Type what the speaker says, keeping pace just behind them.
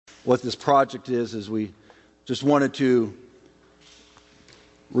what this project is we just wanted to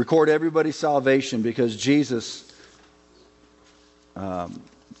record everybody's salvation, because Jesus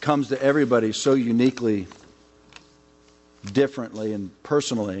comes to everybody so uniquely, differently, and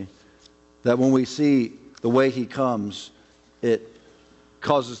personally, that when we see the way He comes, it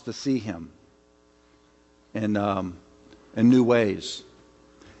causes us to see Him in new ways.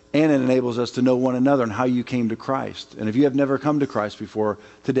 And it enables us to know one another and how you came to Christ. And if you have never come to Christ before,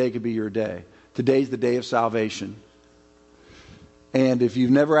 today could be your day. Today's the day of salvation. And if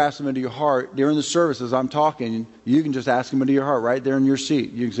you've never asked Him into your heart, during the service as I'm talking, you can just ask Him into your heart right there in your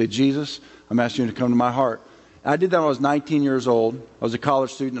seat. You can say, Jesus, I'm asking you to come to my heart. I did that when I was 19 years old. I was a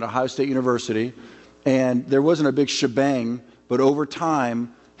college student at Ohio State University. And there wasn't a big shebang, but over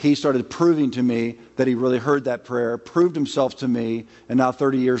time, He started proving to me that He really heard that prayer, proved Himself to me, and now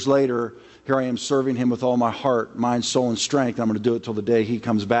 30 years later, here I am serving Him with all my heart, mind, soul, and strength. I'm going to do it till the day He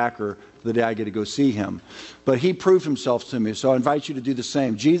comes back, or the day I get to go see Him. But He proved Himself to me, so I invite you to do the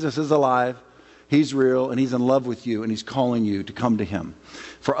same. Jesus is alive, He's real, and He's in love with you, and He's calling you to come to Him.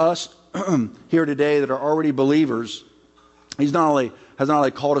 For us here today that are already believers, He has not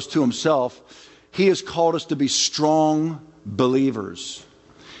only called us to Himself, He has called us to be strong believers.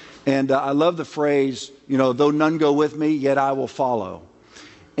 And I love the phrase, though none go with me, yet I will follow.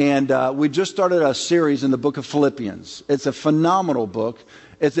 And we just started a series in the Book of Philippians. It's a phenomenal book.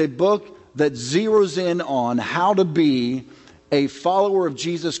 It's a book that zeroes in on how to be a follower of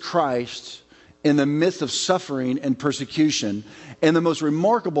Jesus Christ in the midst of suffering and persecution. And the most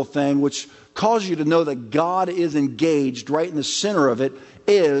remarkable thing, which causes you to know that God is engaged right in the center of it,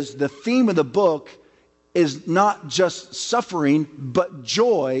 is the theme of the book is not just suffering, but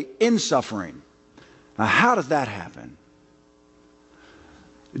joy in suffering. Now, how does that happen?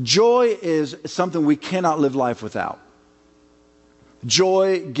 Joy is something we cannot live life without.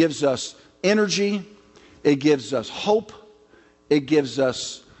 Joy gives us energy. It gives us hope. It gives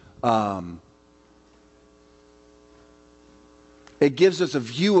us a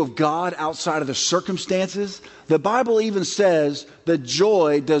view of God outside of the circumstances. The Bible even says that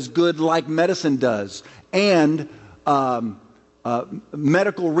joy does good like medicine does. And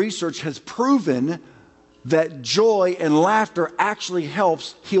medical research has proven that joy and laughter actually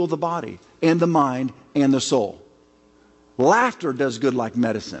helps heal the body and the mind and the soul. Laughter does good like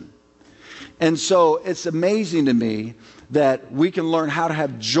medicine. And so it's amazing to me that we can learn how to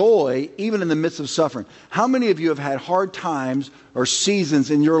have joy even in the midst of suffering. How many of you have had hard times or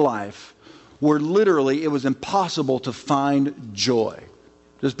seasons in your life where literally it was impossible to find joy?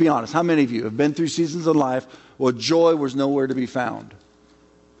 Just be honest. How many of you have been through seasons of life where joy was nowhere to be found?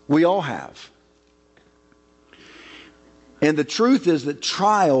 We all have. And the truth is that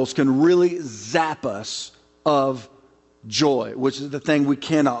trials can really zap us of joy, which is the thing we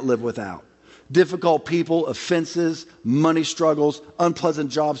cannot live without. Difficult people, offenses, money struggles,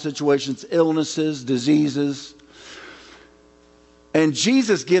 unpleasant job situations, illnesses, diseases. And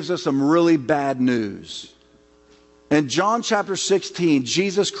Jesus gives us some really bad news. In John chapter 16,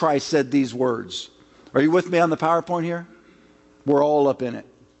 Jesus Christ said these words. Are you with me on the PowerPoint here? We're all up in it.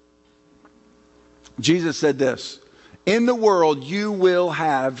 Jesus said this: in the world you will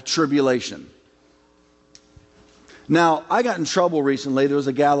have tribulation. Now, I got in trouble recently. There was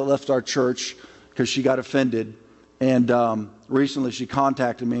a gal that left our church because she got offended. And recently she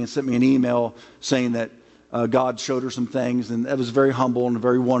contacted me and sent me an email saying that God showed her some things. And that was very humble and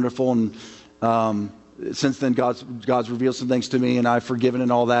very wonderful. And since then, God's revealed some things to me, and I've forgiven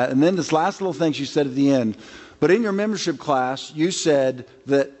and all that. And then this last little thing she said at the end: but in your membership class, you said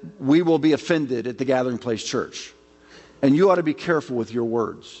that we will be offended at the Gathering Place Church. And you ought to be careful with your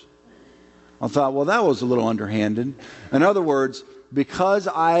words. I thought, well, that was a little underhanded. In other words, because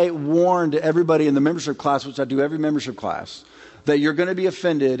I warned everybody in the membership class, which I do every membership class, that you're going to be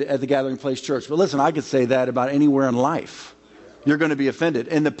offended at the Gathering Place Church. But listen, I could say that about anywhere in life. You're going to be offended.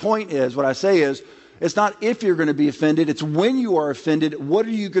 And the point is, what I say is, it's not if you're going to be offended, it's when you are offended, what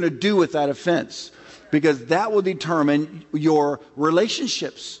are you going to do with that offense? Because that will determine your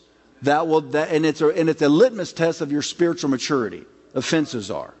relationships. And it's a litmus test of your spiritual maturity.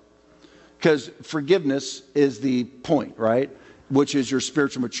 Offenses are. Because forgiveness is the point, right? Which is your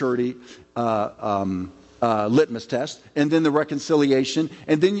spiritual maturity litmus test. And then the reconciliation.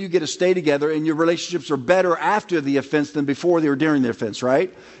 And then you get to stay together, and your relationships are better after the offense than before they were during the offense,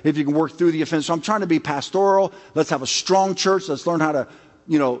 right? If you can work through the offense. So I'm trying to be pastoral. Let's have a strong church. Let's learn how to,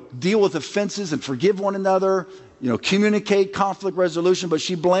 deal with offenses and forgive one another. Communicate conflict resolution. But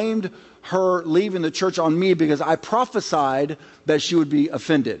she blamed her leaving the church on me because I prophesied that she would be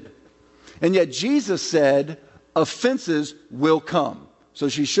offended. And yet Jesus said offenses will come. So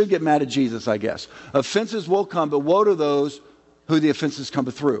she should get mad at Jesus, I guess. Offenses will come, but woe to those who the offenses come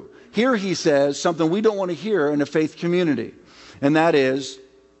through. Here he says something we don't want to hear in a faith community. And that is,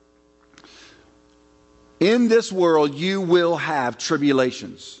 in this world you will have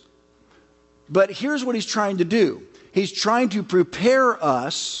tribulations. But here's what he's trying to do. He's trying to prepare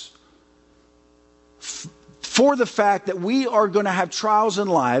us for the fact that we are going to have trials in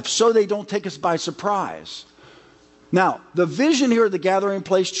life so they don't take us by surprise. Now, the vision here at the Gathering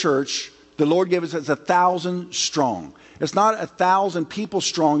Place Church, the Lord gave us, is 1,000 strong. It's not 1,000 people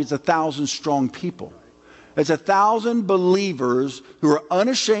strong, it's 1,000 strong people. It's 1,000 believers who are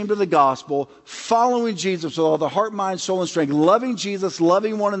unashamed of the gospel, following Jesus with all their heart, mind, soul, and strength, loving Jesus,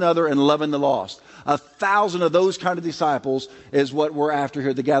 loving one another, and loving the lost. 1,000 of those kind of disciples is what we're after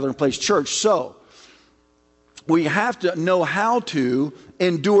here at the Gathering Place Church. So, we have to know how to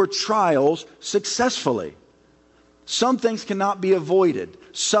endure trials successfully. Some things cannot be avoided.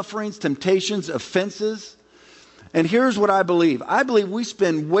 Sufferings, temptations, offenses. And here's what I believe. I believe we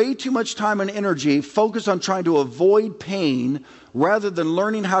spend way too much time and energy focused on trying to avoid pain rather than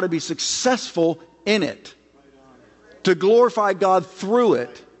learning how to be successful in it. To glorify God through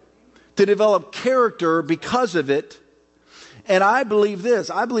it. To develop character because of it. And I believe this.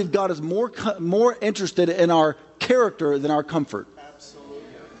 I believe God is more interested in our character than our comfort.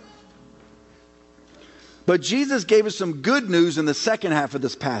 But Jesus gave us some good news in the second half of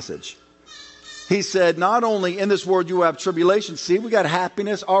this passage. He said, not only in this world you will have tribulation. See, we got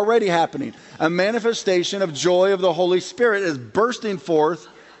happiness already happening. A manifestation of joy of the Holy Spirit is bursting forth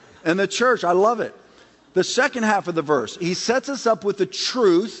in the church. I love it. The second half of the verse, he sets us up with the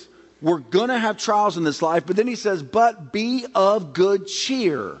truth. We're going to have trials in this life. But then he says, but be of good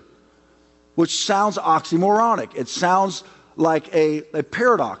cheer. Which sounds oxymoronic. It sounds like a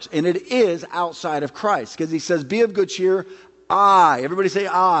paradox. And it is outside of Christ. Because he says, be of good cheer. Everybody say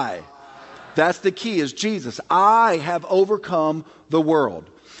I. That's the key, is Jesus. I have overcome the world.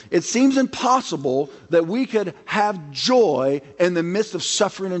 It seems impossible that we could have joy in the midst of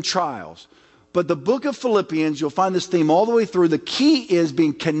suffering and trials. But the book of Philippians, you'll find this theme all the way through. The key is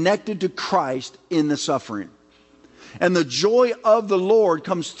being connected to Christ in the suffering. And the joy of the Lord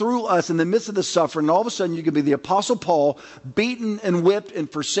comes through us in the midst of the suffering. And all of a sudden you can be the Apostle Paul, beaten and whipped and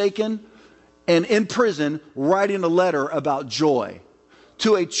forsaken and in prison, writing a letter about joy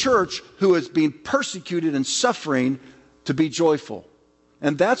to a church who is being persecuted and suffering, to be joyful.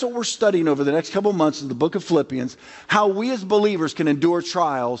 And that's what we're studying over the next couple months in the book of Philippians, how we as believers can endure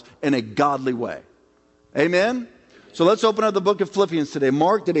trials in a godly way. Amen? So let's open up the book of Philippians today.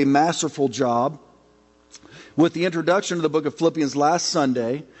 Mark did a masterful job with the introduction to the book of Philippians last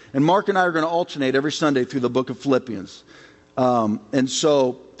Sunday. And Mark and I are going to alternate every Sunday through the book of Philippians. And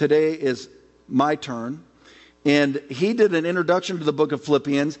so today is my turn. And he did an introduction to the book of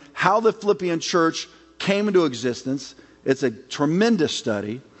Philippians, how the Philippian church came into existence. It's a tremendous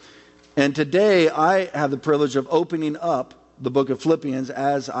study. And today I have the privilege of opening up the book of Philippians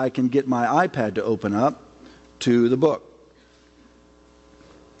as I can get my iPad to open up to the book.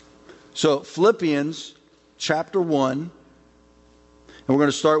 So Philippians chapter 1, and we're going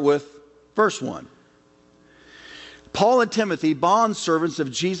to start with verse 1. Paul and Timothy, bondservants of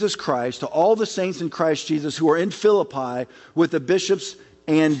Jesus Christ, to all the saints in Christ Jesus who are in Philippi with the bishops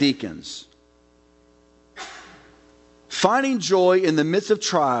and deacons. Finding joy in the midst of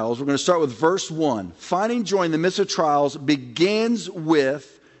trials, we're going to start with verse 1. Finding joy in the midst of trials begins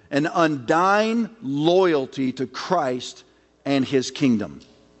with an undying loyalty to Christ and His kingdom.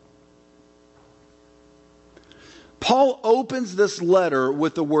 Paul opens this letter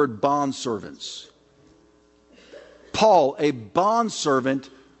with the word bondservants. Paul, a bondservant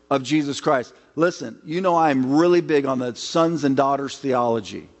of Jesus Christ. Listen, you know I'm really big on the sons and daughters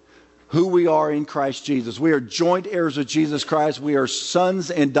theology. Who we are in Christ Jesus. We are joint heirs with Jesus Christ. We are sons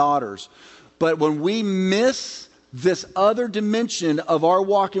and daughters. But when we miss this other dimension of our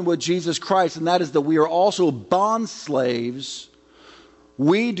walking with Jesus Christ, and that is that we are also bond slaves,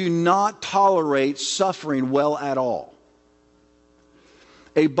 we do not tolerate suffering well at all.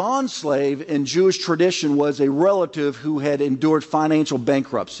 A bond slave in Jewish tradition was a relative who had endured financial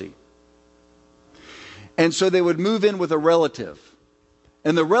bankruptcy. And so they would move in with a relative.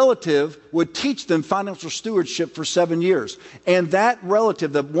 And the relative would teach them financial stewardship for 7 years. And that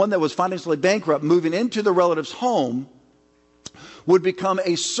relative, the one that was financially bankrupt, moving into the relative's home, would become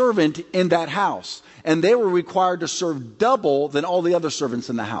a servant in that house. And they were required to serve double than all the other servants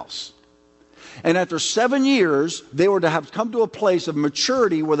in the house. And after 7 years, they were to have come to a place of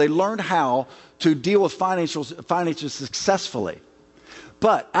maturity where they learned how to deal with finances successfully.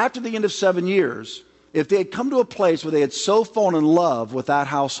 But after the end of 7 years, if they had come to a place where they had so fallen in love with that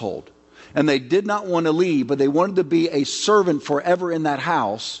household, and they did not want to leave, but they wanted to be a servant forever in that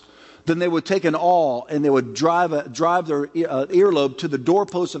house, then they would take an awl and they would drive their earlobe to the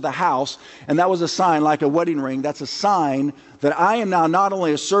doorpost of the house, and that was a sign, like a wedding ring. That's a sign that I am now not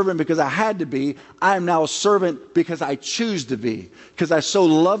only a servant because I had to be, I am now a servant because I choose to be. Because I so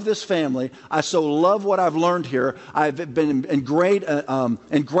love this family, I so love what I've learned here, I've been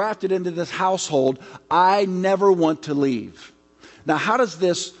engrafted into this household, I never want to leave. Now, how does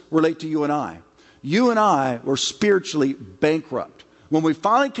this relate to you and I? You and I were spiritually bankrupt. When we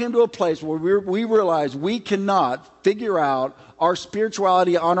finally came to a place where we realized we cannot figure out our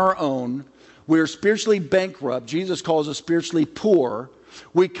spirituality on our own, we are spiritually bankrupt. Jesus calls us spiritually poor.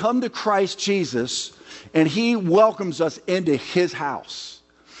 We come to Christ Jesus, and He welcomes us into His house.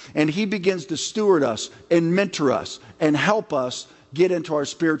 And He begins to steward us and mentor us and help us get into our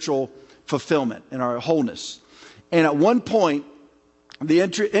spiritual fulfillment and our wholeness. And at one point, the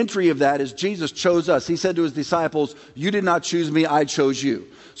entry of that is Jesus chose us. He said to His disciples, "You did not choose me, I chose you."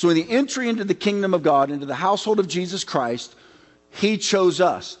 So in the entry into the kingdom of God, into the household of Jesus Christ, He chose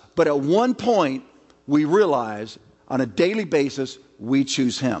us. But at one point, we realize on a daily basis, we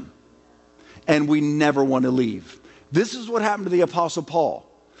choose Him. And we never want to leave. This is what happened to the Apostle Paul.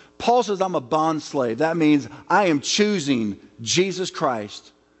 Paul says, "I'm a bond slave." That means I am choosing Jesus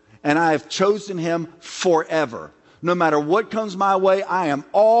Christ, and I have chosen Him forever. No matter what comes my way, I am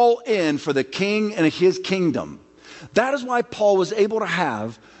all in for the King and His kingdom. That is why Paul was able to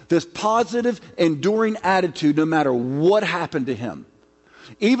have this positive, enduring attitude no matter what happened to him.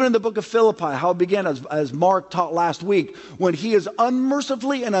 Even in the book of Philippi, how it began, as Mark taught last week, when he is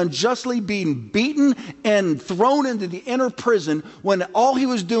unmercifully and unjustly being beaten and thrown into the inner prison, when all he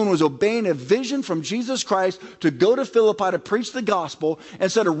was doing was obeying a vision from Jesus Christ to go to Philippi to preach the gospel.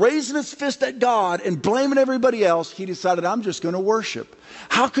 Instead of raising his fist at God and blaming everybody else, he decided, I'm just going to worship.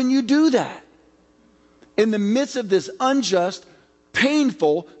 How can you do that? In the midst of this unjust,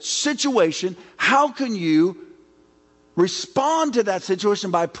 painful situation, how can you respond to that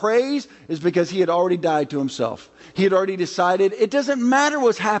situation by praise? Is because he had already died to himself. He had already decided, it doesn't matter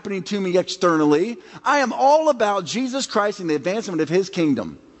what's happening to me externally. I am all about Jesus Christ and the advancement of His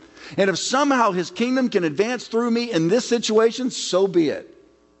kingdom. And if somehow His kingdom can advance through me in this situation, so be it.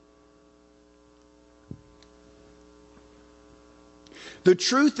 The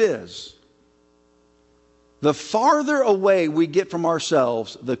truth is, the farther away we get from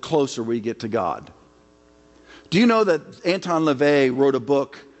ourselves, the closer we get to God. Do you know that Anton LaVey wrote a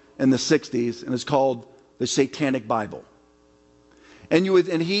book in the 60s, and it's called The Satanic Bible? And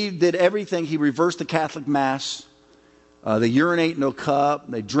he did everything. He reversed the Catholic Mass. They urinate in a cup,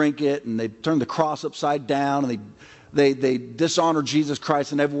 and they drink it, and they turn the cross upside down, and they dishonor Jesus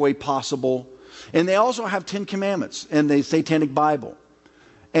Christ in every way possible. And they also have 10 commandments in the Satanic Bible.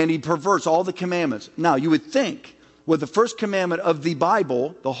 And he perverts all the commandments. Now, you would think, with the first commandment of the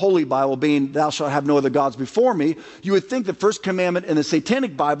Bible, the Holy Bible, being, thou shalt have no other gods before me, you would think the first commandment in the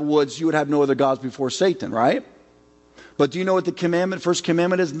Satanic Bible was, you would have no other gods before Satan, right? But do you know what the first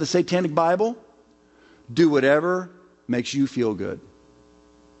commandment is in the Satanic Bible? Do whatever makes you feel good.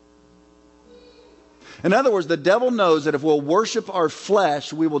 In other words, the devil knows that if we'll worship our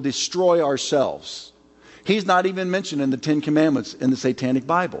flesh, we will destroy ourselves. He's not even mentioned in the 10 Commandments in the Satanic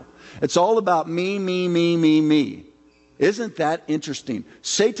Bible. It's all about me, me, me, me, me. Isn't that interesting?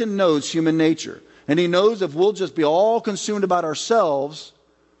 Satan knows human nature. And he knows if we'll just be all consumed about ourselves,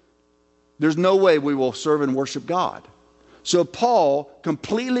 there's no way we will serve and worship God. So Paul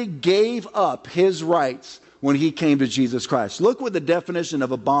completely gave up his rights when he came to Jesus Christ. Look what the definition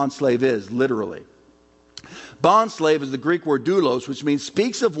of a bondslave is, literally. Bondslave is the Greek word doulos, which means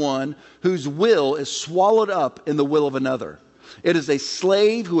speaks of one whose will is swallowed up in the will of another. It is a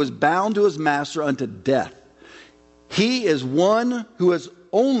slave who is bound to his master unto death. He is one who has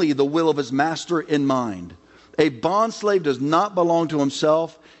only the will of his master in mind. A bondslave does not belong to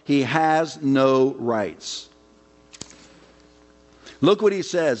himself. He has no rights. Look what he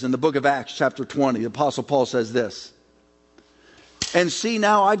says in the book of Acts, chapter 20. The Apostle Paul says this. And see,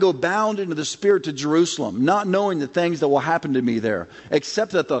 now I go bound into the Spirit to Jerusalem, not knowing the things that will happen to me there,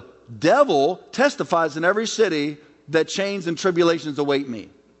 except that the devil testifies in every city that chains and tribulations await me.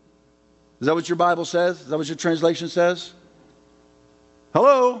 Is that what your Bible says? Is that what your translation says?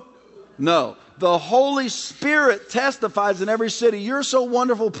 Hello? No. The Holy Spirit testifies in every city. You're so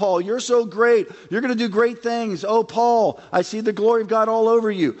wonderful, Paul. You're so great. You're going to do great things. Oh, Paul, I see the glory of God all over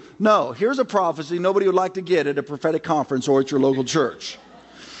you. No, here's a prophecy nobody would like to get at a prophetic conference or at your local church.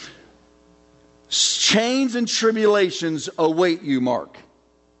 Chains and tribulations await you, Mark.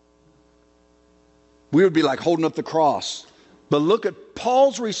 We would be like holding up the cross. But look at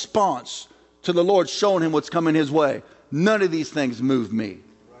Paul's response to the Lord showing him what's coming his way. None of these things move me.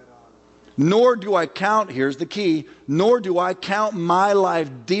 Nor do I count, here's the key, nor do I count my life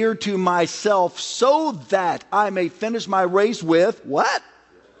dear to myself so that I may finish my race with what?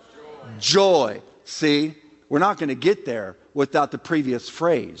 Joy. See, we're not going to get there without the previous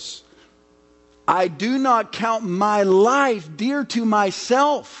phrase. I do not count my life dear to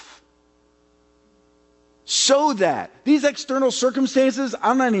myself so that these external circumstances,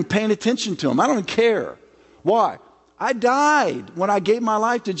 I'm not even paying attention to them. I don't even care. Why? I died when I gave my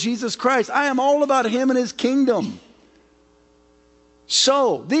life to Jesus Christ. I am all about Him and His kingdom.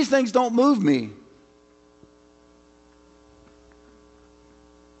 So, these things don't move me.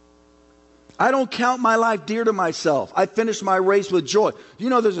 I don't count my life dear to myself. I finish my race with joy. You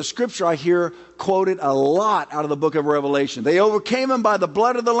know, there's a scripture I hear quoted a lot out of the book of Revelation. They overcame Him by the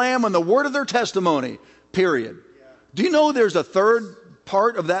blood of the Lamb and the word of their testimony. Period. Yeah. Do you know there's a third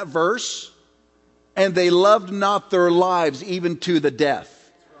part of that verse? And they loved not their lives even to the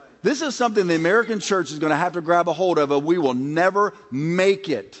death. Right. This is something the American church is going to have to grab a hold of, and we will never make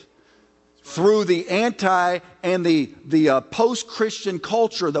it through the anti and the post-Christian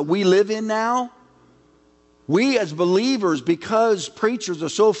culture that we live in now. We as believers, because preachers are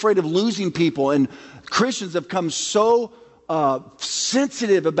so afraid of losing people, and Christians have come so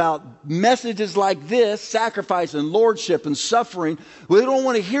sensitive about messages like this, sacrifice and lordship and suffering. We don't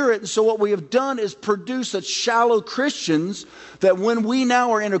want to hear it. And so what we have done is produce such shallow Christians that when we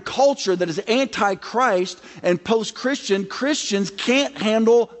now are in a culture that is anti-Christ and post-Christian, Christians can't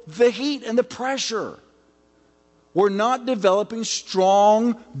handle the heat and the pressure. We're not developing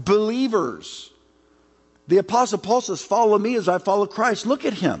strong believers. The Apostle Paul says, follow me as I follow Christ. Look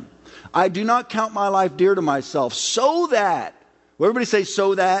at him. I do not count my life dear to myself so that, well, everybody say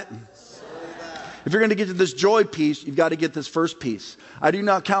so that. If you're going to get to this joy piece, you've got to get this first piece. I do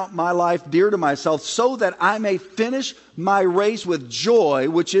not count my life dear to myself so that I may finish my race with joy,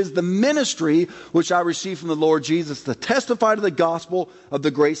 which is the ministry which I received from the Lord Jesus to testify to the gospel of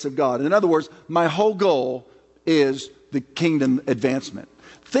the grace of God. In other words, my whole goal is the kingdom advancement.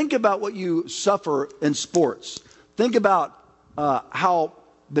 Think about what you suffer in sports. Think about how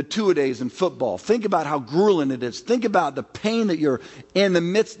the two-a-days in football. Think about how grueling it is. Think about the pain that you're in the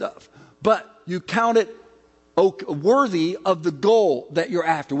midst of. But you count it worthy of the goal that you're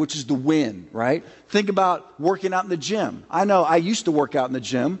after, which is the win, right? Think about working out in the gym. I know I used to work out in the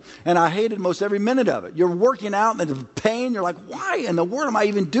gym, and I hated most every minute of it. You're working out, and the pain, you're like, why in the world am I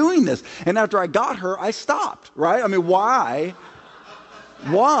even doing this? And after I got her, I stopped, right? I mean, why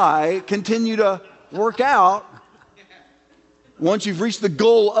continue to work out once you've reached the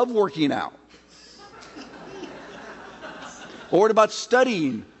goal of working out? Or what about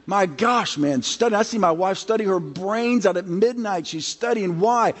studying? My gosh, man, studying. I see my wife study her brains out at midnight. She's studying.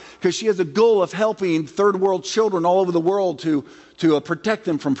 Why? Because she has a goal of helping third world children all over the world to protect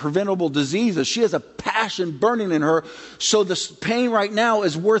them from preventable diseases. She has a passion burning in her. So the pain right now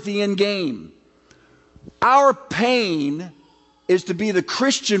is worth the end game. Our pain is to be the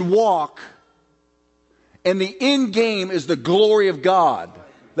Christian walk, and the end game is the glory of God.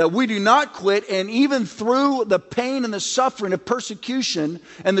 That we do not quit, and even through the pain and the suffering of persecution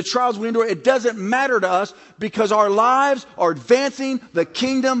and the trials we endure, it doesn't matter to us because our lives are advancing the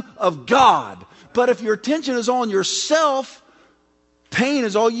kingdom of God. But if your attention is on yourself, pain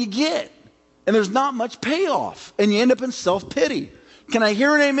is all you get. And there's not much payoff. And you end up in self-pity. Can I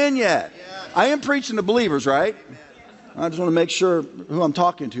hear an amen yet? Yeah. I am preaching to believers, right? Amen. I just want to make sure who I'm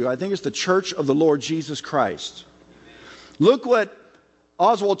talking to. I think it's the church of the Lord Jesus Christ. Look what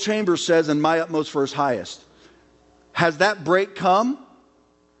Oswald Chambers says in My Utmost for His Highest. Has that break come?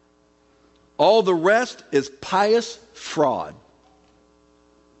 All the rest is pious fraud.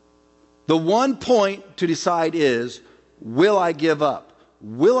 The one point to decide is, will I give up?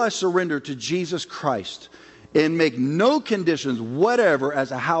 Will I surrender to Jesus Christ and make no conditions whatever as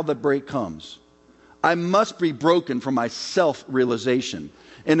to how the break comes? I must be broken from my self-realization.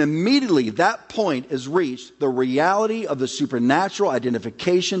 And immediately that point is reached, the reality of the supernatural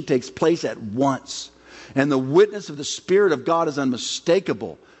identification takes place at once. And the witness of the Spirit of God is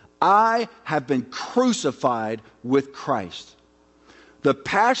unmistakable. I have been crucified with Christ. The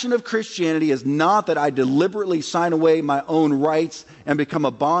passion of Christianity is not that I deliberately sign away my own rights and become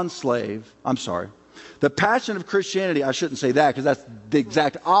a bond slave. I'm sorry. The passion of Christianity, I shouldn't say that because that's the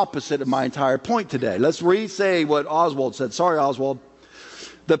exact opposite of my entire point today. Let's re-say what Oswald said. Sorry, Oswald.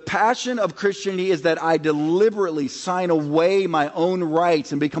 The passion of Christianity is that I deliberately sign away my own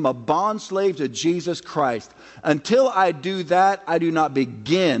rights and become a bondslave to Jesus Christ. Until I do that, I do not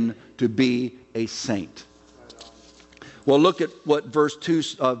begin to be a saint. Well, look at what verse 2,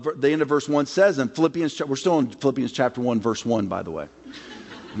 the end of verse 1 says in Philippians. We're still in Philippians chapter 1, verse 1, by the way.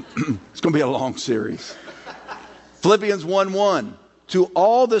 It's going to be a long series. Philippians 1:1. To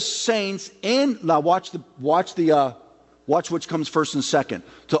all the saints in, now watch which comes first and second.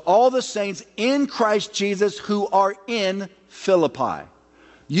 To all the saints in Christ Jesus who are in Philippi.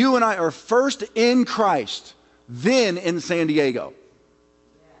 You and I are first in Christ, then in San Diego.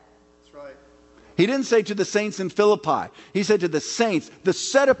 He didn't say to the saints in Philippi. He said to the saints, the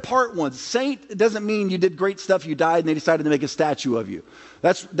set apart ones. Saint doesn't mean you did great stuff, you died, and they decided to make a statue of you.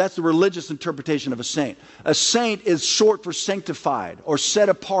 That's the religious interpretation of a saint. A saint is short for sanctified or set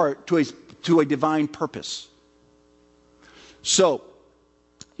apart to a divine purpose. So,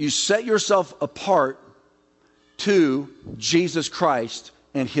 you set yourself apart to Jesus Christ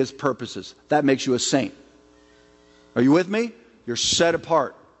and His purposes. That makes you a saint. Are you with me? You're set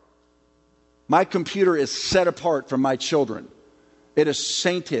apart. My computer is set apart from my children. It is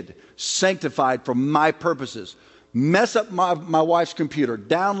sainted, sanctified for my purposes. Mess up my wife's computer.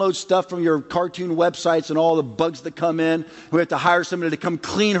 Download stuff from your cartoon websites and all the bugs that come in. We have to hire somebody to come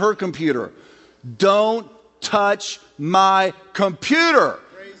clean her computer. Don't touch my computer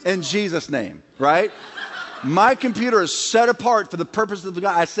in Jesus' name, right? My computer is set apart for the purpose of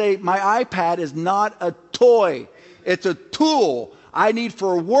God. I say my iPad is not a toy. It's a tool I need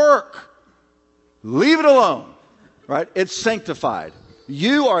for work. Leave it alone, right? It's sanctified.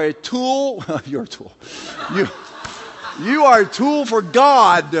 You are a tool. You're a tool. You are a tool for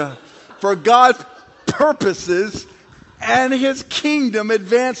God, for God's purposes and His kingdom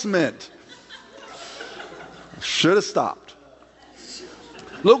advancement. Should have stopped.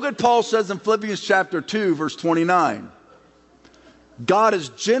 Look what Paul says in Philippians chapter 2, verse 29. God has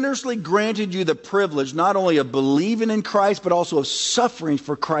generously granted you the privilege not only of believing in Christ, but also of suffering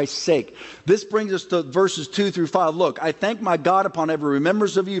for Christ's sake. This brings us to verses 2 through 5. Look, I thank my God upon every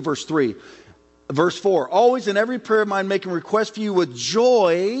remembrance of you, verse 3. Verse 4, always in every prayer of mine making request for you with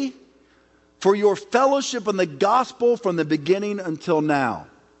joy for your fellowship in the gospel from the beginning until now.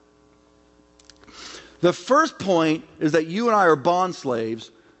 The first point is that you and I are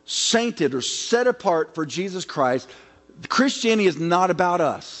bondslaves, sainted or set apart for Jesus Christ. Christianity is not about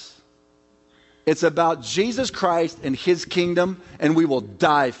us. It's about Jesus Christ and His kingdom, and we will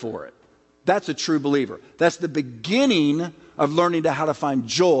die for it. That's a true believer. That's the beginning of learning how to find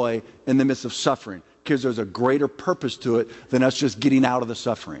joy in the midst of suffering, because there's a greater purpose to it than us just getting out of the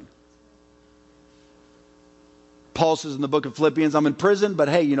suffering. Paul says in the book of Philippians, I'm in prison, but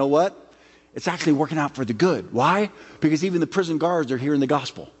hey, you know what? It's actually working out for the good. Why? Because even the prison guards are hearing the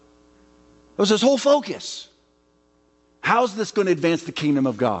gospel. That was his whole focus. How's this going to advance the kingdom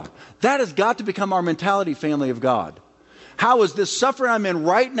of God? That has got to become our mentality, family of God. How is this suffering I'm in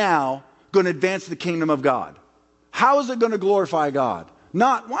right now going to advance the kingdom of God? How is it going to glorify God?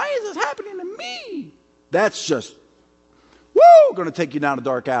 Not, why is this happening to me? That's just, going to take you down a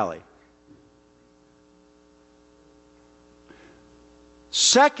dark alley.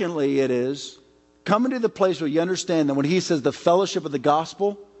 Secondly, it is coming to the place where you understand that when he says the fellowship of the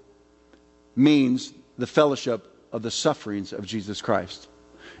gospel means the fellowship of the sufferings of Jesus Christ.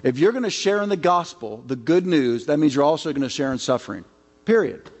 If you're going to share in the gospel, the good news, that means you're also going to share in suffering.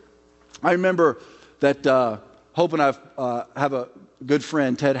 Period. I remember that Hope and I have a good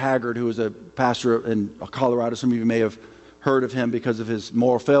friend, Ted Haggard, who is a pastor in Colorado. Some of you may have heard of him because of his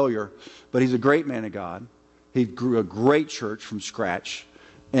moral failure, but he's a great man of God. He grew a great church from scratch,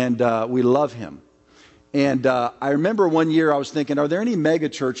 and we love him. And I remember one year I was thinking, are there any mega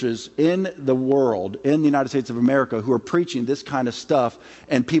churches in the world, in the United States of America, who are preaching this kind of stuff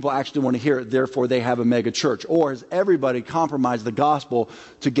and people actually want to hear it, therefore they have a mega church? Or has everybody compromised the gospel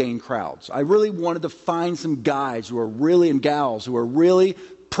to gain crowds? I really wanted to find some guys who are really, and gals, who are really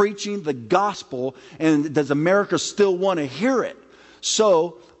preaching the gospel, and does America still want to hear it?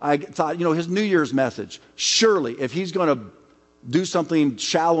 So I thought, his New Year's message, surely if he's going to do something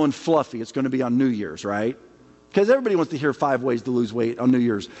shallow and fluffy, it's going to be on New Year's, right? Because everybody wants to hear 5 ways to lose weight on New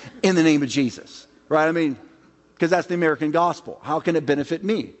Year's in the name of Jesus, right? I mean, because that's the American gospel. How can it benefit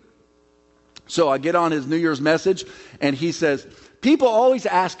me? So I get on his New Year's message, and he says, people always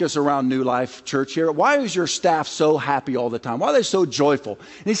ask us around New Life Church here, why is your staff so happy all the time? Why are they so joyful?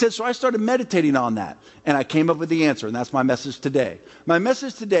 And he said, so I started meditating on that, and I came up with the answer, and that's my message today. My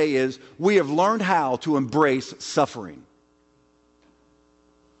message today is, we have learned how to embrace suffering.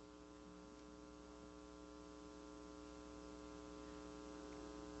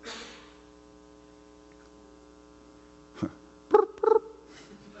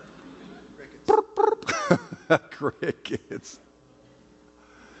 Crickets.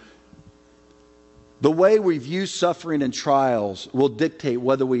 The way we view suffering and trials will dictate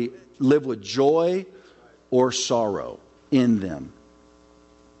whether we live with joy or sorrow in them.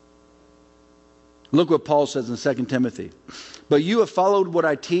 Look what Paul says in 2 Timothy. But you have followed what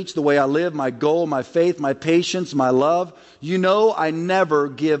I teach, the way I live, my goal, my faith, my patience, my love. You know I never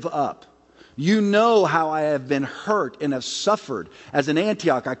give up. You know how I have been hurt and have suffered. As in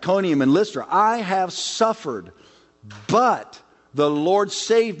Antioch, Iconium, and Lystra, I have suffered, but the Lord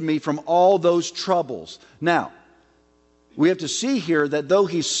saved me from all those troubles. Now, we have to see here that though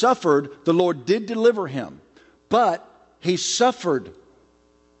he suffered, the Lord did deliver him. But he suffered.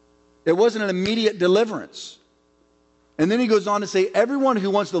 It wasn't an immediate deliverance. And then he goes on to say, everyone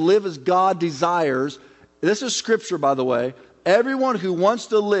who wants to live as God desires, this is scripture, by the way, everyone who wants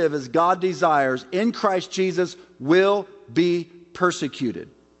to live as God desires in Christ Jesus will be persecuted.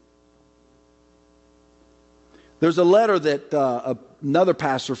 There's a letter that another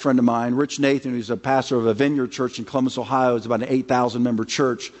pastor friend of mine, Rich Nathan, who's a pastor of a vineyard church in Columbus, Ohio. It's about an 8,000 member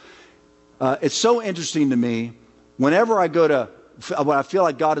church. It's so interesting to me. Whenever I go to, when I feel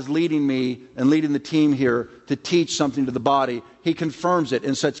like God is leading me and leading the team here to teach something to the body, he confirms it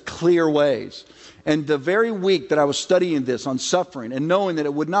in such clear ways. And the very week that I was studying this on suffering and knowing that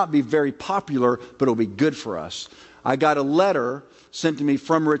it would not be very popular, but it will be good for us, I got a letter sent to me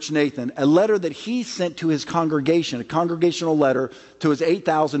from Rich Nathan, a letter that he sent to his congregation, a congregational letter to his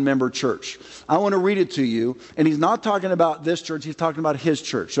 8,000 member church. I want to read it to you, and he's not talking about this church, he's talking about his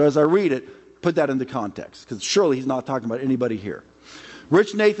church. So as I read it, put that into context, because surely he's not talking about anybody here.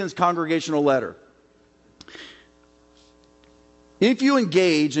 Rich Nathan's congregational letter. If you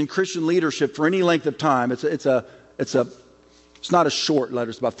engage in Christian leadership for any length of time, it's not a short letter,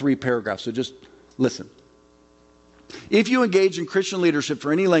 it's about 3 paragraphs, so just listen. If you engage in Christian leadership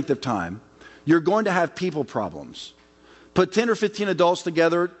for any length of time, you're going to have people problems. Put 10 or 15 adults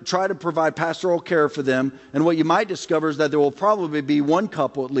together, try to provide pastoral care for them, and what you might discover is that there will probably be one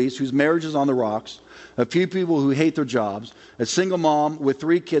couple at least whose marriage is on the rocks, a few people who hate their jobs, a single mom with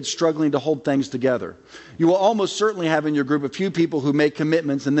 3 kids struggling to hold things together. You will almost certainly have in your group a few people who make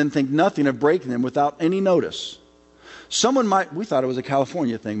commitments and then think nothing of breaking them without any notice. Someone might, we thought it was a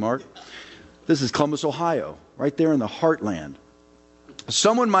California thing, Mark. This is Columbus, Ohio, right there in the heartland.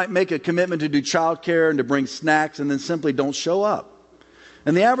 Someone might make a commitment to do childcare and to bring snacks and then simply don't show up.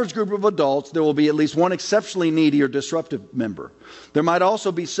 In the average group of adults, there will be at least one exceptionally needy or disruptive member. There might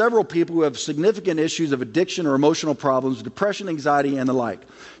also be several people who have significant issues of addiction or emotional problems, depression, anxiety, and the like.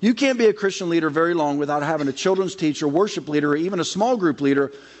 You can't be a Christian leader very long without having a children's teacher, worship leader, or even a small group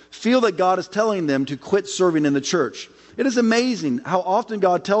leader feel that God is telling them to quit serving in the church. It is amazing how often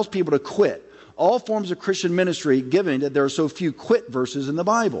God tells people to quit all forms of Christian ministry, given that there are so few quit verses in the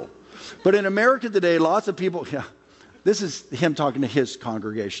Bible. But in America today, lots of people, this is him talking to his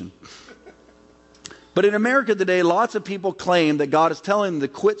congregation. But in America today, lots of people claim that God is telling them to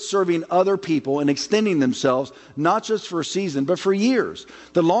quit serving other people and extending themselves, not just for a season, but for years.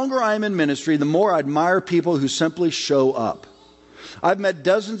 The longer I am in ministry, the more I admire people who simply show up. I've met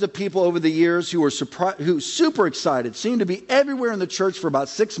dozens of people over the years who were super excited, seemed to be everywhere in the church for about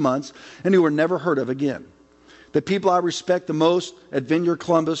 6 months, and who were never heard of again. The people I respect the most at Vineyard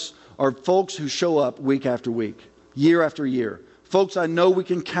Columbus are folks who show up week after week, year after year. Folks I know we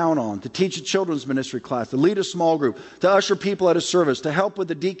can count on to teach a children's ministry class, to lead a small group, to usher people at a service, to help with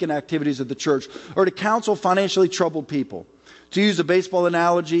the deacon activities of the church, or to counsel financially troubled people. To use a baseball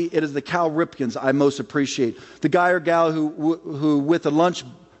analogy, it is the Cal Ripkins I most appreciate. The guy or gal who with a lunch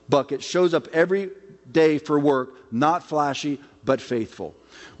bucket shows up every day for work, not flashy, but faithful.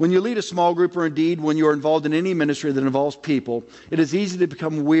 When you lead a small group, or indeed when you are involved in any ministry that involves people, it is easy to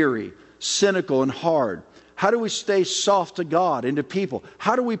become weary, cynical, and hard. How do we stay soft to God and to people?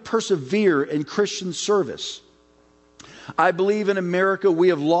 How do we persevere in Christian service? I believe in America we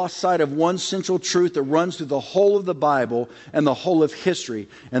have lost sight of one central truth that runs through the whole of the Bible and the whole of history,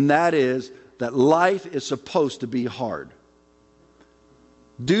 and that is that life is supposed to be hard.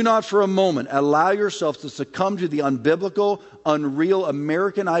 Do not for a moment allow yourself to succumb to the unbiblical, unreal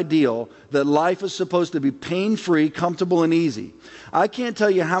American ideal that life is supposed to be pain-free, comfortable, and easy. I can't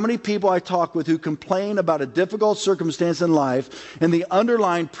tell you how many people I talk with who complain about a difficult circumstance in life, and the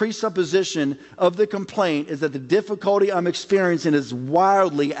underlying presupposition of the complaint is that the difficulty I'm experiencing is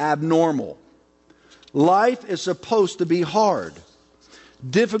wildly abnormal. Life is supposed to be hard.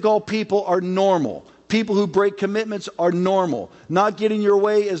 Difficult people are normal. People who break commitments are normal. Not getting your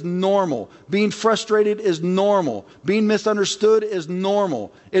way is normal. Being frustrated is normal. Being misunderstood is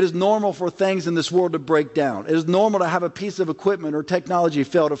normal. It is normal for things in this world to break down. It is normal to have a piece of equipment or technology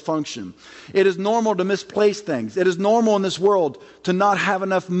fail to function. It is normal to misplace things. It is normal in this world to not have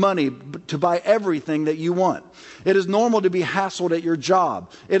enough money to buy everything that you want. It is normal to be hassled at your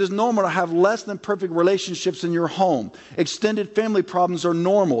job. It is normal to have less than perfect relationships in your home. Extended family problems are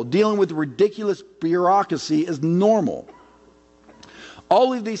normal. Dealing with ridiculous bureaucracy is normal.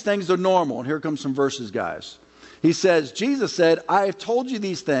 All of these things are normal. And here comes some verses, guys. He says, Jesus said, I have told you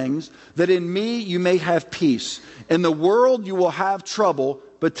these things that in me you may have peace. In the world you will have trouble,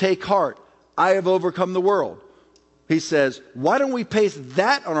 but take heart. I have overcome the world. He says, why don't we paste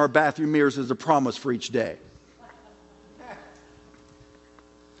that on our bathroom mirrors as a promise for each day?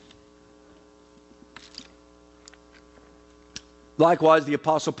 Likewise, the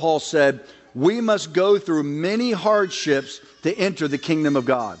Apostle Paul said, we must go through many hardships to enter the kingdom of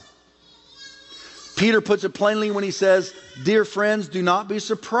God. Peter puts it plainly when he says, dear friends, do not be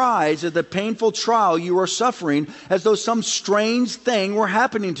surprised at the painful trial you are suffering as though some strange thing were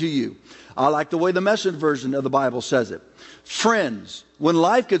happening to you. I like the way the Message version of the Bible says it. Friends, when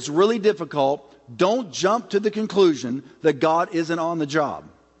life gets really difficult, don't jump to the conclusion that God isn't on the job.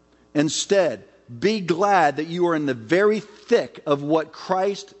 Instead, be glad that you are in the very thick of what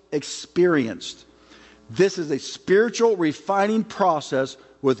Christ experienced. This is a spiritual refining process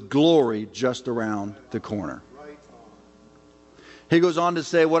with glory just around the corner. He goes on to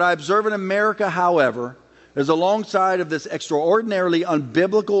say, what I observe in America, however, is alongside of this extraordinarily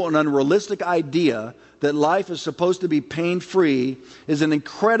unbiblical and unrealistic idea that life is supposed to be pain-free, is an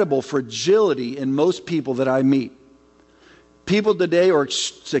incredible fragility in most people that I meet. People today are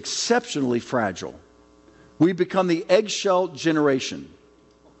exceptionally fragile. We've become the eggshell generation.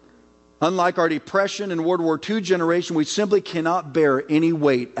 Unlike our Depression and World War II generation, we simply cannot bear any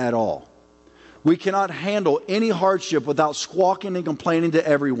weight at all. We cannot handle any hardship without squawking and complaining to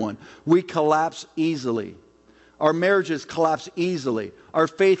everyone. We collapse easily. Our marriages collapse easily. Our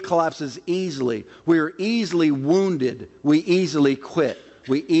faith collapses easily. We are easily wounded. We easily quit.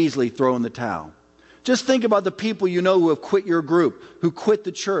 We easily throw in the towel. Just think about the people you know who have quit your group, who quit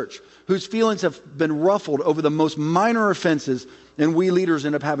the church, whose feelings have been ruffled over the most minor offenses, and we leaders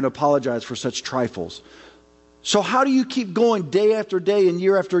end up having to apologize for such trifles. So how do you keep going day after day and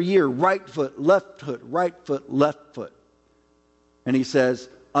year after year? Right foot, left foot, right foot, left foot. And he says,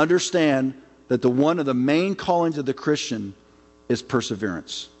 understand that one of the main callings of the Christian is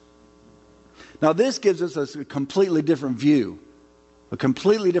perseverance. Now this gives us a completely different view, a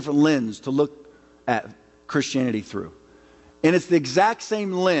completely different lens to look at Christianity through. And it's the exact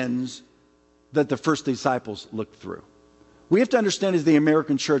same lens that the first disciples looked through. We have to understand as the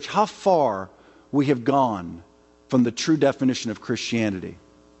American church how far we have gone from the true definition of Christianity.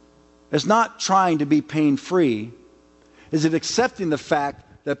 It's not trying to be pain-free. It's accepting the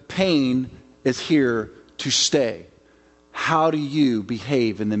fact that pain is here to stay. How do you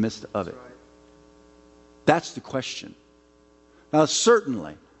behave in the midst of it? That's the question. Now,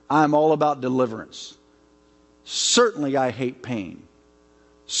 certainly, I'm all about deliverance. Certainly, I hate pain.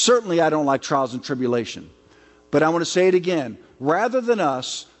 Certainly, I don't like trials and tribulation. But I want to say it again. Rather than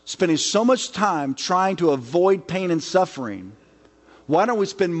us spending so much time trying to avoid pain and suffering, why don't we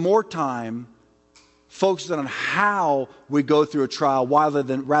spend more time focusing on how we go through a trial rather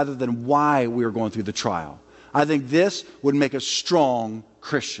than why we are going through the trial? I think this would make us strong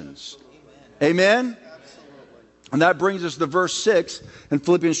Christians. Amen? And that brings us to verse 6 in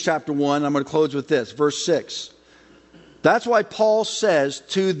Philippians chapter 1. I'm going to close with this. Verse 6. That's why Paul says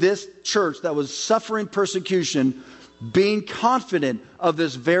to this church that was suffering persecution, being confident of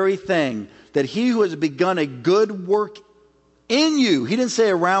this very thing, that he who has begun a good work in you, he didn't say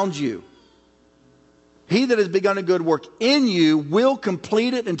around you, he that has begun a good work in you will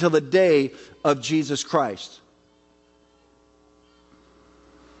complete it until the day of Jesus Christ.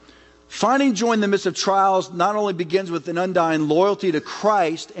 Finding joy in the midst of trials not only begins with an undying loyalty to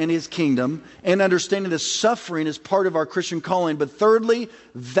Christ and His kingdom and understanding that suffering is part of our Christian calling, but thirdly,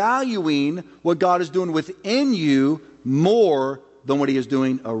 valuing what God is doing within you more than what He is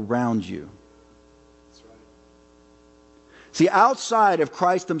doing around you. That's right. See, outside of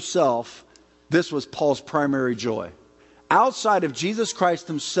Christ Himself, this was Paul's primary joy. Outside of Jesus Christ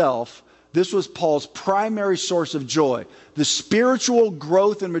Himself, this was Paul's primary source of joy, the spiritual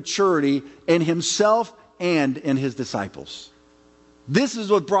growth and maturity in himself and in his disciples. This is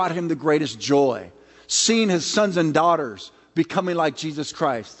what brought him the greatest joy, seeing his sons and daughters becoming like Jesus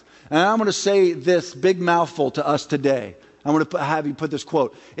Christ. And I'm going to say this big mouthful to us today. I'm going to have you put this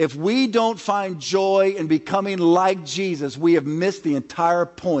quote. If we don't find joy in becoming like Jesus, we have missed the entire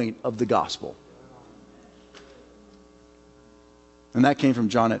point of the gospel. And that came from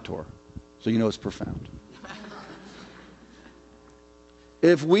John Ettor. So you know it's profound.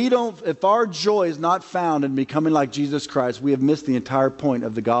 If our joy is not found in becoming like Jesus Christ, we have missed the entire point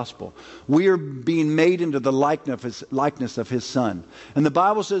of the gospel. We are being made into the likeness of His Son. And the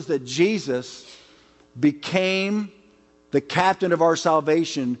Bible says that Jesus became the captain of our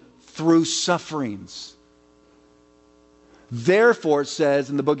salvation through sufferings. Therefore, it says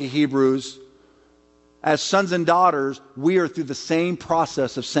in the book of Hebrews, as sons and daughters, we are through the same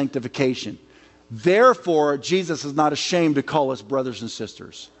process of sanctification. Therefore, Jesus is not ashamed to call us brothers and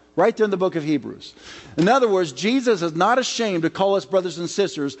sisters. Right there in the book of Hebrews. In other words, Jesus is not ashamed to call us brothers and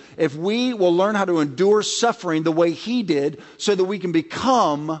sisters if we will learn how to endure suffering the way He did so that we can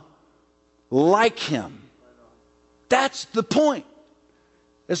become like Him. That's the point.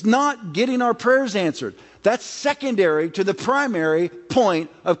 It's not getting our prayers answered. That's secondary to the primary point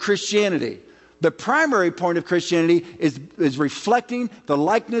of Christianity. The primary point of Christianity is reflecting the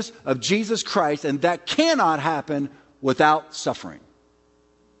likeness of Jesus Christ, and that cannot happen without suffering.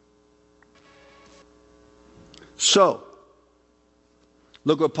 So,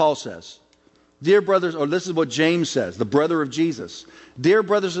 look what Paul says. Dear brothers, or this is what James says, the brother of Jesus. Dear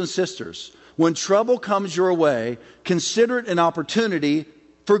brothers and sisters, when trouble comes your way, consider it an opportunity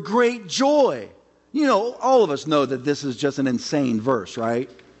for great joy. You know, all of us know that this is just an insane verse, right?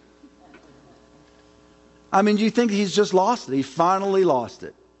 I mean, do you think he's just lost it? He finally lost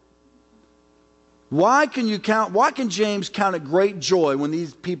it. Why can James count it great joy when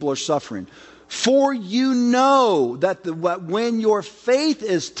these people are suffering? For you know that when your faith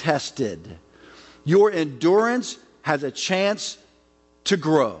is tested, your endurance has a chance to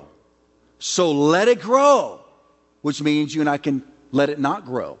grow. So let it grow, which means you and I can let it not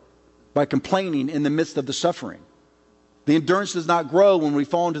grow by complaining in the midst of the suffering. The endurance does not grow when we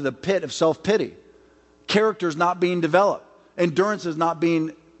fall into the pit of self-pity. Character is not being developed. Endurance is not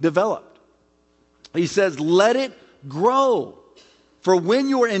being developed. He says, let it grow. For when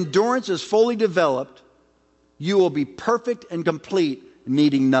your endurance is fully developed, you will be perfect and complete,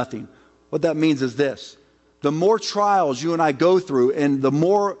 needing nothing. What that means is this. The more trials you and I go through, and the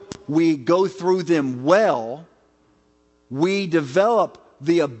more we go through them well, we develop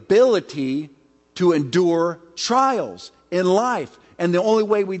the ability to endure trials in life. And the only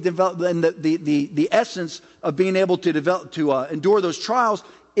way we develop, and the essence of being able to develop endure those trials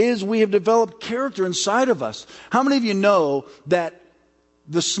is we have developed character inside of us. How many of you know that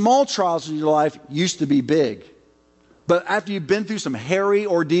the small trials in your life used to be big, but after you've been through some hairy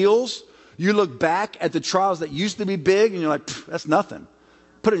ordeals, you look back at the trials that used to be big, and you're like, that's nothing.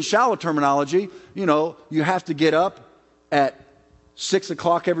 Put it in shallow terminology, you know, you have to get up at 6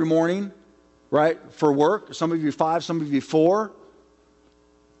 o'clock every morning, right, for work. Some of you 5, some of you 4.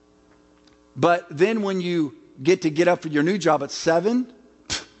 But then when you get up for your new job at 7,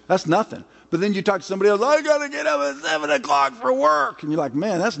 that's nothing. But then you talk to somebody else, I got to get up at 7 o'clock for work. And you're like,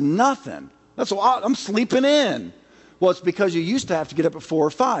 man, that's nothing. That's what I'm sleeping in. Well, it's because you used to have to get up at 4 or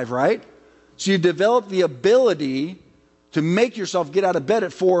 5, right? So you develop the ability to make yourself get out of bed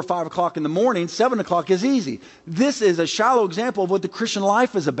at 4 or 5 o'clock in the morning. 7 o'clock is easy. This is a shallow example of what the Christian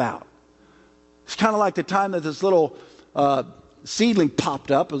life is about. It's kind of like the time that this little seedling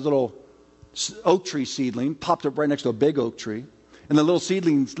popped up, a little oak tree seedling, popped up right next to a big oak tree. And the little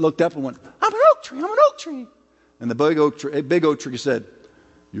seedling looked up and went, I'm an oak tree, I'm an oak tree. And the big oak tree said,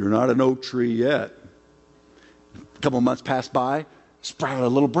 you're not an oak tree yet. A couple of months passed by, sprouted a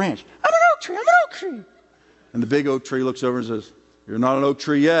little branch. I'm an oak tree, I'm an oak tree. And the big oak tree looks over and says, you're not an oak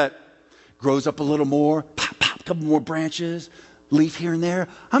tree yet. Grows up a little more, pop, pop, a couple more branches, leaf here and there.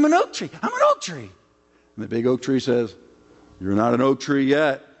 I'm an oak tree, I'm an oak tree. And the big oak tree says, you're not an oak tree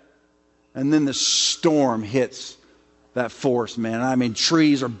yet. And then the storm hits that forest, man. I mean,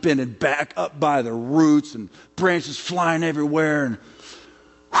 trees are bending back up by the roots and branches flying everywhere. And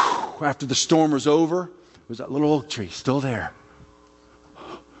after the storm was over, was that little oak tree still there.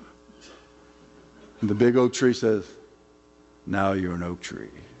 And the big oak tree says, now you're an oak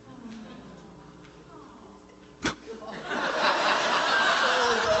tree.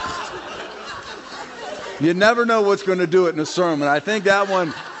 You never know what's going to do it in a sermon. I think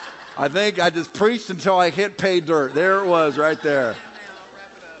I just preached until I hit pay dirt. There it was right there.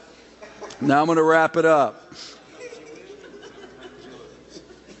 Now I'm going to wrap it up.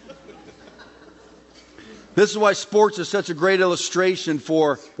 This is why sports is such a great illustration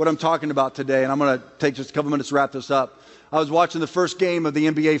for what I'm talking about today. And I'm going to take just a couple minutes to wrap this up. I was watching the first game of the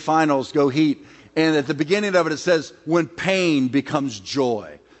NBA Finals, Go Heat. And at the beginning of it, it says, when pain becomes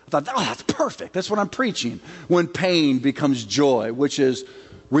joy. I thought, oh, that's perfect. That's what I'm preaching. When pain becomes joy, which is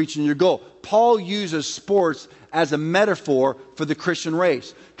reaching your goal. Paul uses sports as a metaphor for the Christian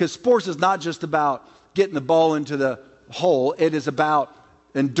race. Because sports is not just about getting the ball into the hole. It is about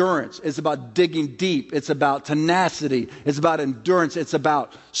endurance. It's about digging deep. It's about tenacity. It's about endurance. It's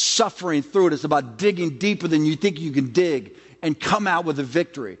about suffering through it. It's about digging deeper than you think you can dig and come out with a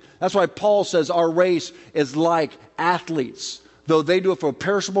victory. That's why Paul says our race is like athletes. Though they do it for a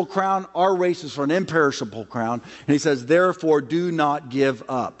perishable crown, our race is for an imperishable crown. And he says, therefore, do not give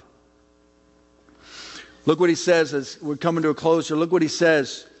up. Look what he says as we're coming to a close here. Look what he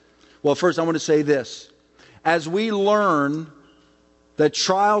says. Well, first I want to say this. As we learn that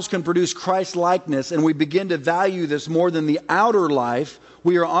trials can produce Christ-likeness, and we begin to value this more than the outer life,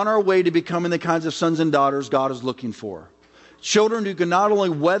 we are on our way to becoming the kinds of sons and daughters God is looking for. Children who can not only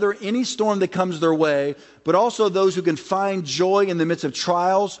weather any storm that comes their way, but also those who can find joy in the midst of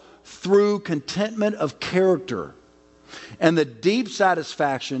trials through contentment of character and the deep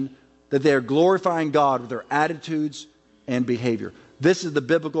satisfaction that they are glorifying God with their attitudes and behavior. This is the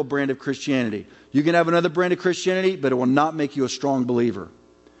biblical brand of Christianity. You can have another brand of Christianity, but it will not make you a strong believer.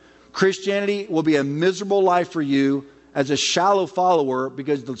 Christianity will be a miserable life for you as a shallow follower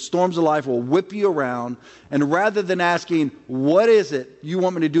because the storms of life will whip you around. And rather than asking, what is it you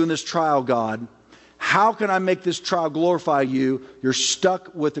want me to do in this trial, God? How can I make this trial glorify you? You're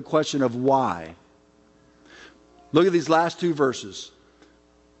stuck with the question of why. Look at these last two verses.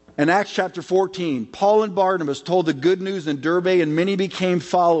 In Acts chapter 14, Paul and Barnabas told the good news in Derbe, and many became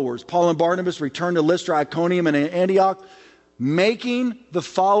followers. Paul and Barnabas returned to Lystra, Iconium, and Antioch, making the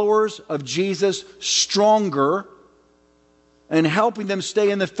followers of Jesus stronger and helping them stay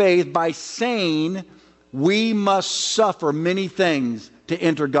in the faith by saying, we must suffer many things to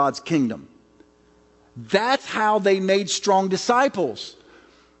enter God's kingdom. That's how they made strong disciples.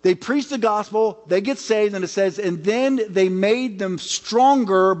 They preach the gospel, they get saved, and it says, and then they made them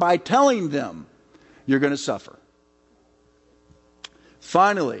stronger by telling them, you're going to suffer.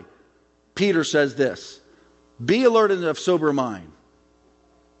 Finally, Peter says this, be alert and of sober mind.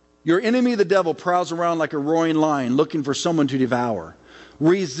 Your enemy, the devil, prowls around like a roaring lion, looking for someone to devour.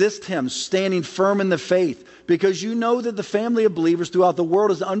 Resist him, standing firm in the faith, because you know that the family of believers throughout the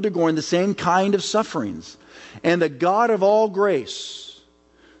world is undergoing the same kind of sufferings. And the God of all grace,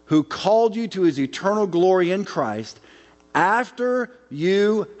 who called you to his eternal glory in Christ, after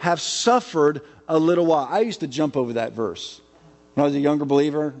you have suffered a little while. I used to jump over that verse. When I was a younger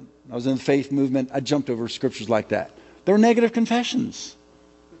believer, I was in the faith movement, I jumped over scriptures like that. They're negative confessions.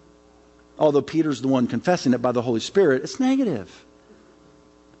 Although Peter's the one confessing it by the Holy Spirit, it's negative.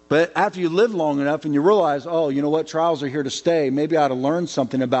 But after you live long enough and you realize, oh, you know what, trials are here to stay. Maybe I ought to learn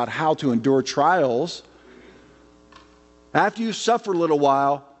something about how to endure trials. After you suffer a little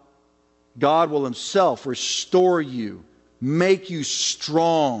while, God will himself restore you, make you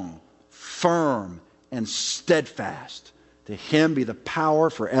strong, firm, and steadfast. To him be the power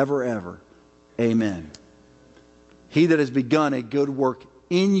forever, ever. Amen. He that has begun a good work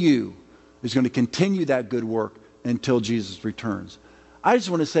in you is going to continue that good work until Jesus returns. I just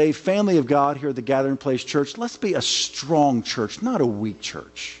want to say, family of God here at the Gathering Place Church, let's be a strong church, not a weak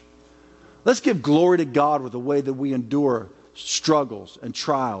church. Let's give glory to God with the way that we endure struggles and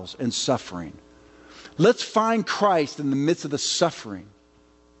trials and suffering. Let's find Christ in the midst of the suffering.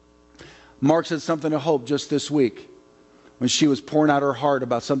 Mark said something to Hope just this week when she was pouring out her heart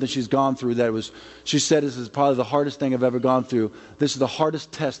about something she's gone through. She said, this is probably the hardest thing I've ever gone through. This is the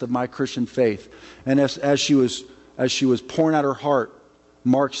hardest test of my Christian faith. And as she was pouring out her heart,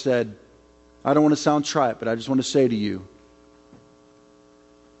 Mark said, I don't want to sound trite, but I just want to say to you,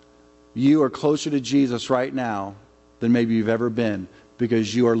 you are closer to Jesus right now than maybe you've ever been,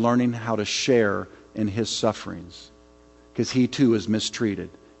 because you are learning how to share in his sufferings, because he too is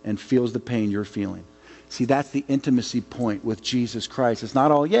mistreated and feels the pain you're feeling. See, that's the intimacy point with Jesus Christ. It's not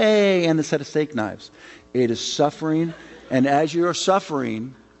all yay and a set of steak knives. It is suffering, and as you are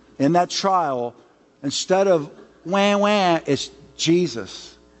suffering in that trial, instead of wah wah, it's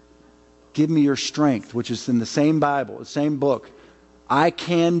Jesus, give me your strength, which is in the same Bible, the same book. I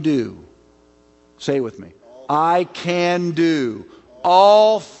can do, say it with me, I can do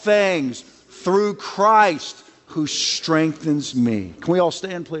all things through Christ who strengthens me. Can we all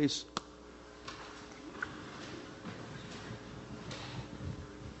stand, please?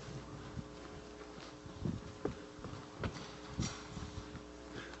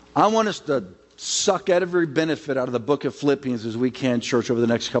 I want us to suck every benefit out of the book of Philippians as we can, church, over the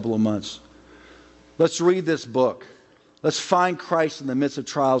next couple of months. Let's read this book. Let's find Christ in the midst of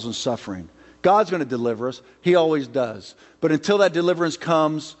trials and suffering. God's going to deliver us. He always does. But until that deliverance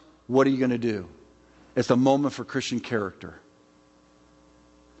comes, what are you going to do? It's a moment for Christian character.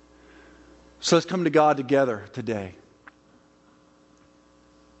 So let's come to God together today.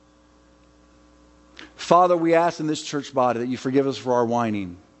 Father, we ask in this church body that you forgive us for our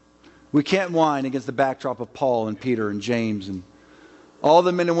whining. We can't whine against the backdrop of Paul and Peter and James and all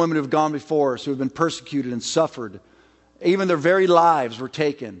the men and women who have gone before us, who have been persecuted and suffered. Even their very lives were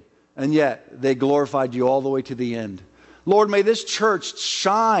taken, and yet they glorified you all the way to the end. Lord, may this church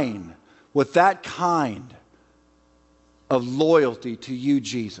shine with that kind of loyalty to you,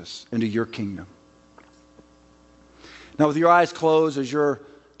 Jesus, and to your kingdom. Now, with your eyes closed, as you're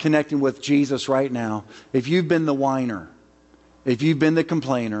connecting with Jesus right now, if you've been the whiner, if you've been the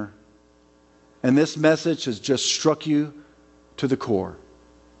complainer, and this message has just struck you to the core,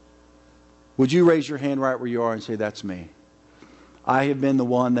 would you raise your hand right where you are and say, that's me? I have been the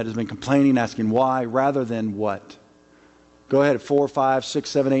one that has been complaining, asking why, rather than what. Go ahead, 4, 5, 6,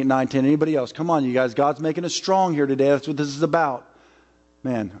 7, 8, 9, 10. Anybody else? Come on, you guys. God's making us strong here today. That's what this is about.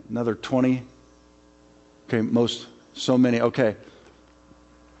 Man, another 20. Okay, so many. Okay.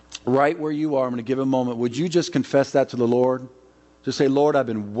 Right where you are, I'm going to give a moment. Would you just confess that to the Lord? Just say, Lord, I've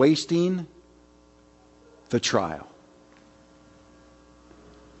been wasting the trial.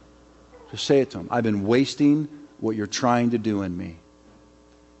 Just say it to him. I've been wasting what you're trying to do in me.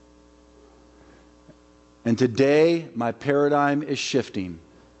 And today, my paradigm is shifting.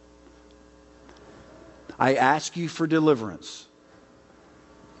 I ask you for deliverance.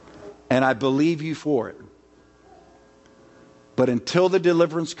 And I believe you for it. But until the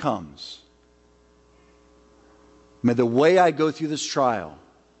deliverance comes, may the way I go through this trial,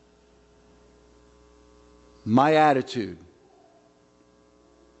 my attitude,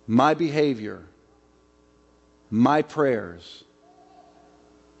 my behavior, my prayers,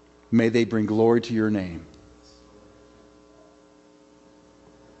 may they bring glory to your name.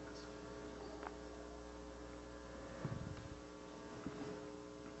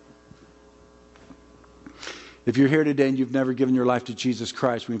 If you're here today and you've never given your life to Jesus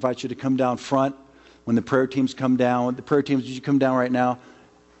Christ, we invite you to come down front when the prayer teams come down. The prayer teams, would you come down right now?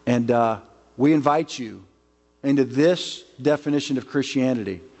 And we invite you into this definition of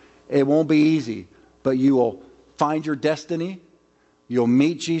Christianity. It won't be easy, but you will find your destiny. You'll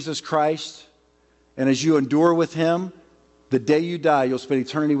meet Jesus Christ. And as you endure with Him, the day you die, you'll spend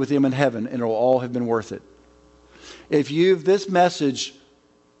eternity with Him in heaven, and it will all have been worth it. If this message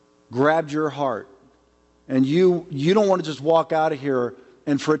grabbed your heart, and you don't want to just walk out of here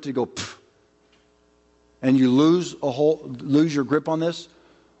and for it to go pff, and you lose your grip on this,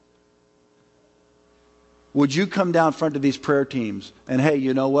 would you come down front to these prayer teams? And hey,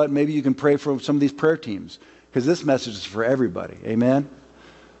 you know what? Maybe you can pray for some of these prayer teams, because this message is for everybody. Amen?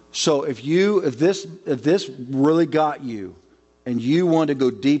 So if this really got you, and you want to go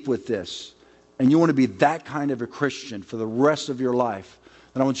deep with this, and you want to be that kind of a Christian for the rest of your life,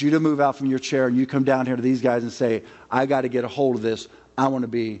 then I want you to move out from your chair and you come down here to these guys and say, I got to get a hold of this. I want to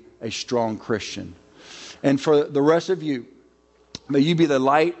be a strong Christian. And for the rest of you, may you be the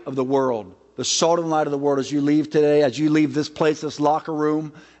light of the world, the salt and light of the world as you leave today, as you leave this place, this locker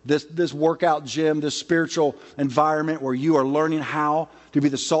room, this workout gym, this spiritual environment where you are learning how to be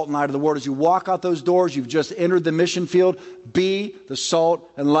the salt and light of the world. As you walk out those doors, you've just entered the mission field. Be the salt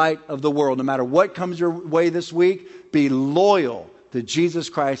and light of the world. No matter what comes your way this week, be loyal to Jesus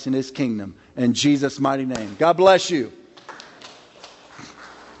Christ and His kingdom. In Jesus' mighty name. God bless you.